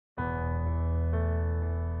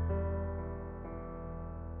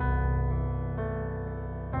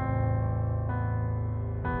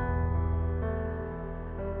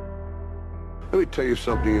Let me tell you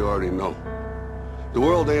something you already know. The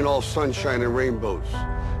world ain't all sunshine and rainbows.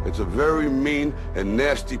 It's a very mean and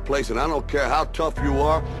nasty place, and I don't care how tough you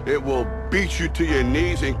are, it will beat you to your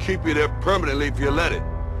knees and keep you there permanently if you let it.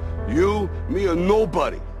 You, me, or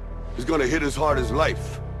nobody is gonna hit as hard as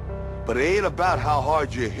life. But it ain't about how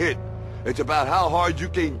hard you hit. It's about how hard you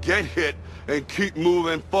can get hit and keep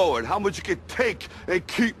moving forward. How much you can take and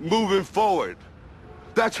keep moving forward.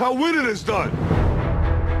 That's how winning is done.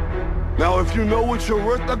 Now, if you know what you're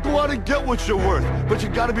worth, now go out and get what you're worth. But you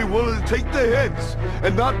gotta be willing to take the hits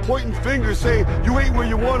and not pointing fingers saying you ain't where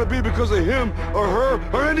you wanna be because of him or her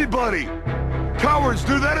or anybody. Cowards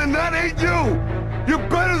do that, and that ain't you. You're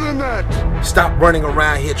better than that. Stop running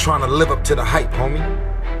around here trying to live up to the hype, homie.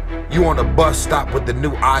 You on the bus stop with the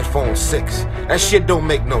new iPhone 6. That shit don't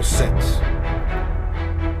make no sense.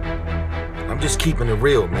 I'm just keeping it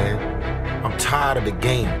real, man. I'm tired of the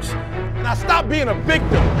games. And I stopped being a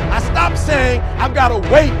victim. I stopped saying I've got to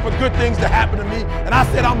wait for good things to happen to me. And I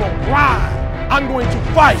said I'm going to grind. I'm going to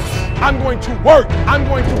fight. I'm going to work. I'm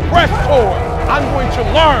going to press forward. I'm going to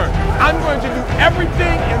learn. I'm going to do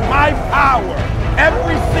everything in my power.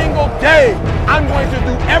 Every single day, I'm going to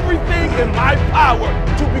do everything in my power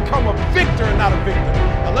to become a victor and not a victim.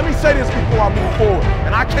 Now let me say this before I move forward.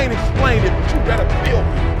 And I can't explain it, but you better feel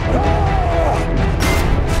me.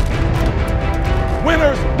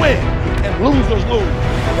 Winners win and losers lose.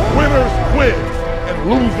 Winners win and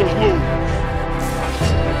losers lose.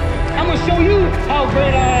 I'm gonna show you how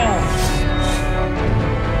great I am.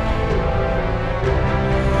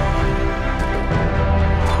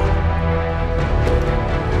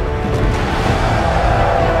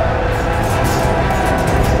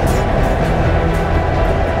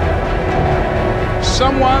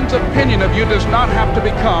 Someone's opinion of you does not have to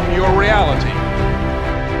become your reality.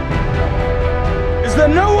 Is there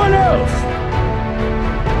no one else?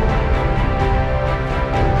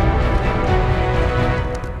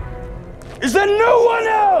 Is there no one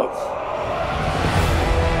else?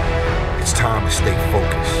 It's time to stay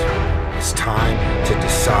focused. It's time to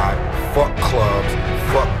decide, fuck clubs,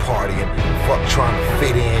 fuck partying, fuck trying to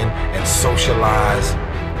fit in and socialize,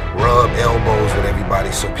 rub elbows with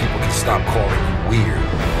everybody so people can stop calling you weird.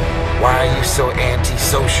 Why are you so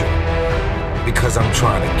antisocial? Because I'm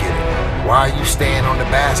trying to get it. Why are you staying on the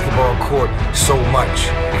basketball court so much?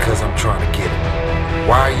 Because I'm trying to get it.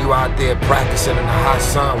 Why are you out there practicing in the hot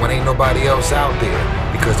sun when ain't nobody else out there?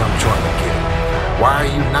 Because I'm trying to get it. Why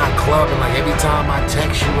are you not clubbing like every time I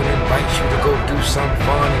text you and invite you to go do something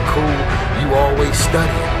fun and cool, you always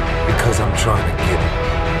studying? Because I'm trying to get it.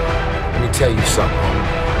 Let me tell you something, homie.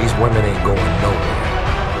 These women ain't going nowhere.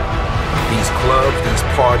 These clubs, these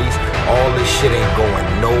parties, all this shit ain't going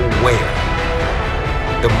nowhere.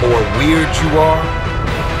 The more weird you are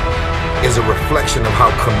is a reflection of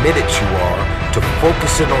how committed you are to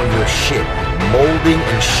focusing on your shit, molding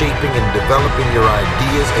and shaping and developing your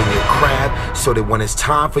ideas and your craft so that when it's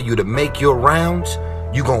time for you to make your rounds,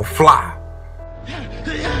 you gon' fly.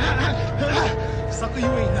 Sucker, you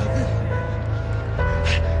ain't nothing.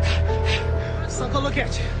 Sucker, look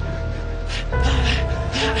at you.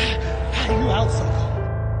 You out,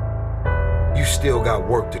 sucker. You still got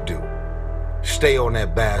work to do. Stay on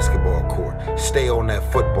that basketball court. Stay on that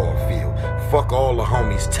football field. Fuck all the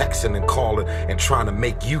homies texting and calling and trying to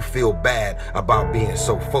make you feel bad about being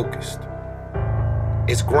so focused.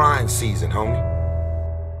 It's grind season, homie.